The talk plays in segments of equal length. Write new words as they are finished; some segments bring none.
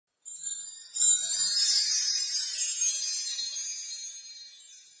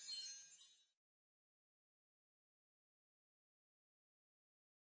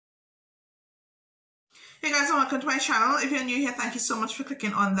Hey guys, and welcome to my channel. If you're new here, thank you so much for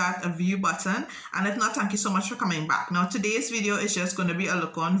clicking on that view button, and if not, thank you so much for coming back. Now today's video is just going to be a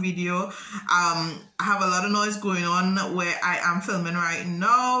look on video. I have a lot of noise going on where I am filming right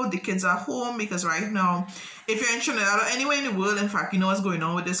now. The kids are home because right now, if you're in Trinidad or anywhere in the world, in fact, you know what's going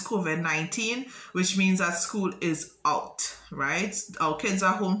on with this COVID-19, which means that school is out, right? Our kids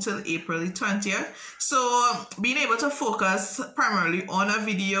are home till April the 20th. So being able to focus primarily on a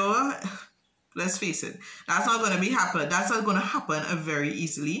video, let's face it, that's not going to happen. That's not going to happen very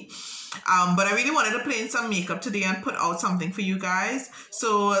easily. But I really wanted to play in some makeup today and put out something for you guys.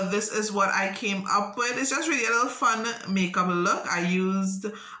 So this is what I came up with. It's just really a little fun makeup look. I used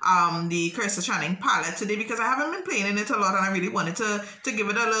the Carissa Channing palette today because I haven't been playing in it a lot, and I really wanted to give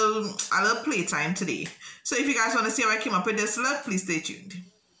it a little playtime today. So if you guys want to see how I came up with this look, please stay tuned.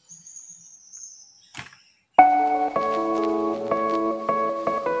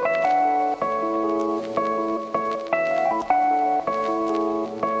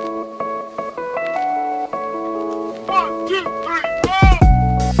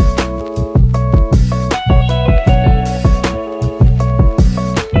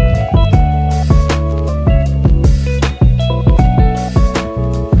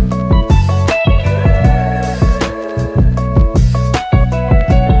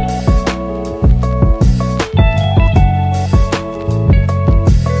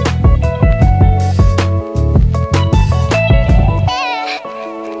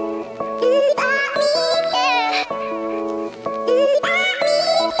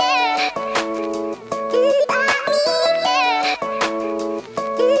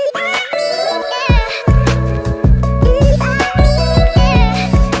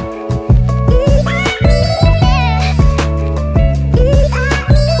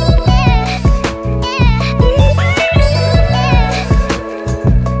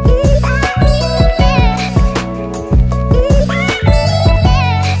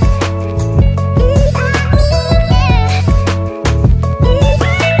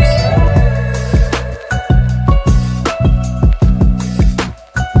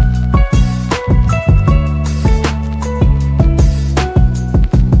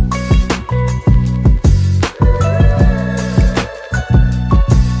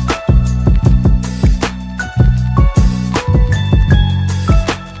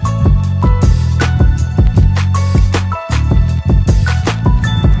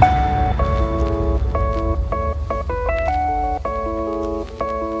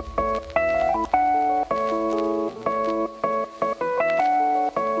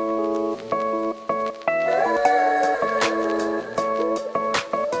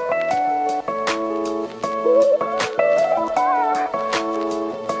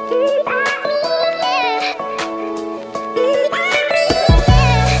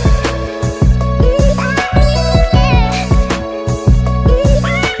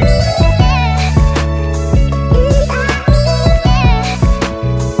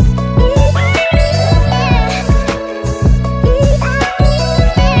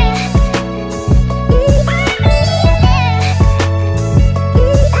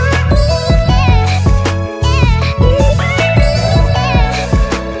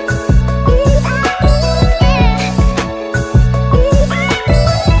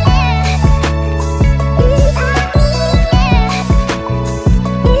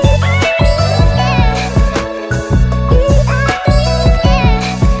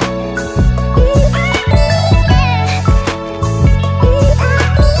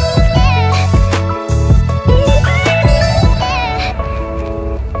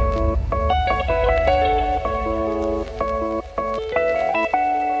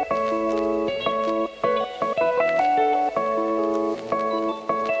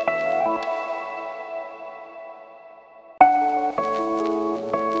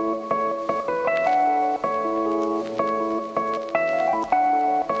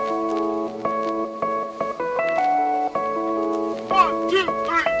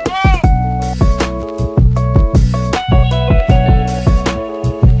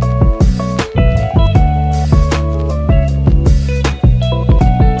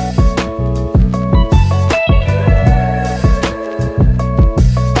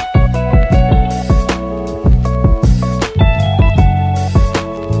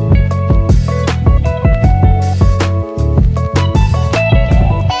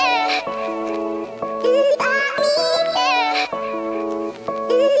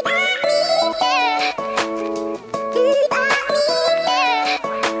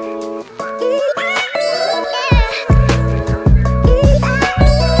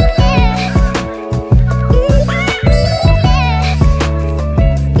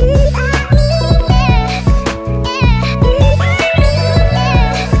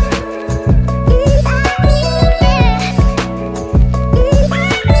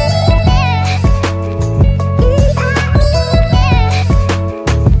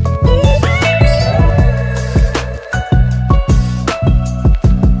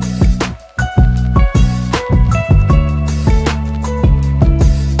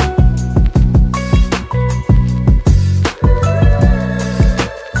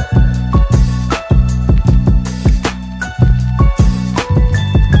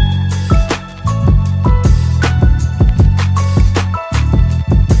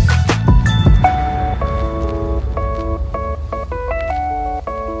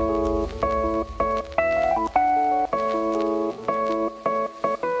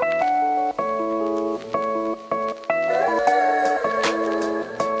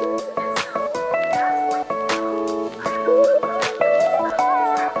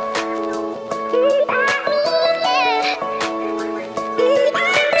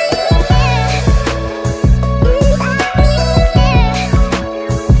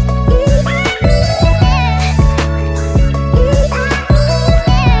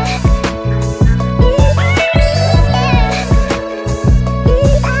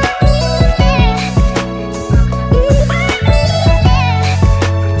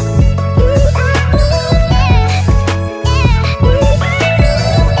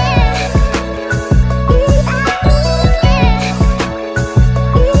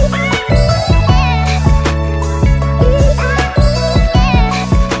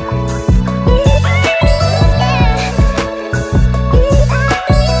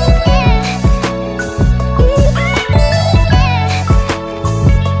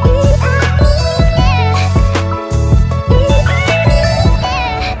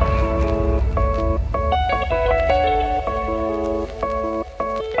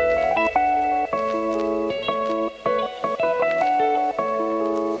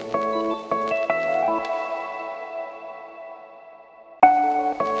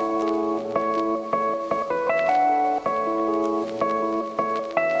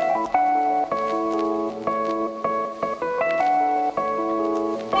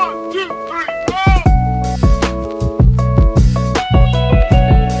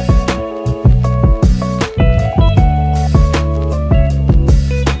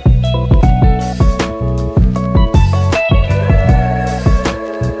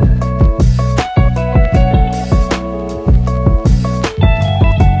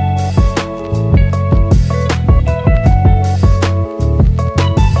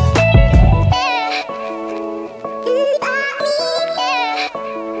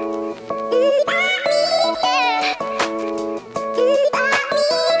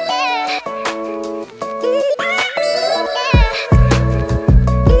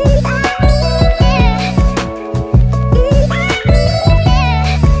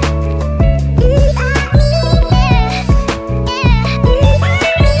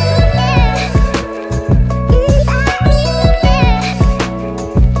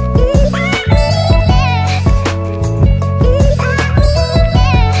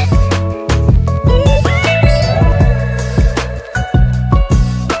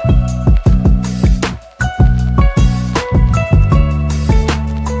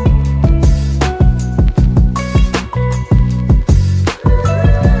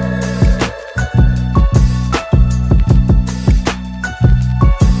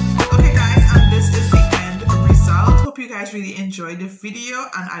 Really enjoyed the video,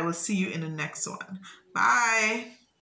 and I will see you in the next one. Bye.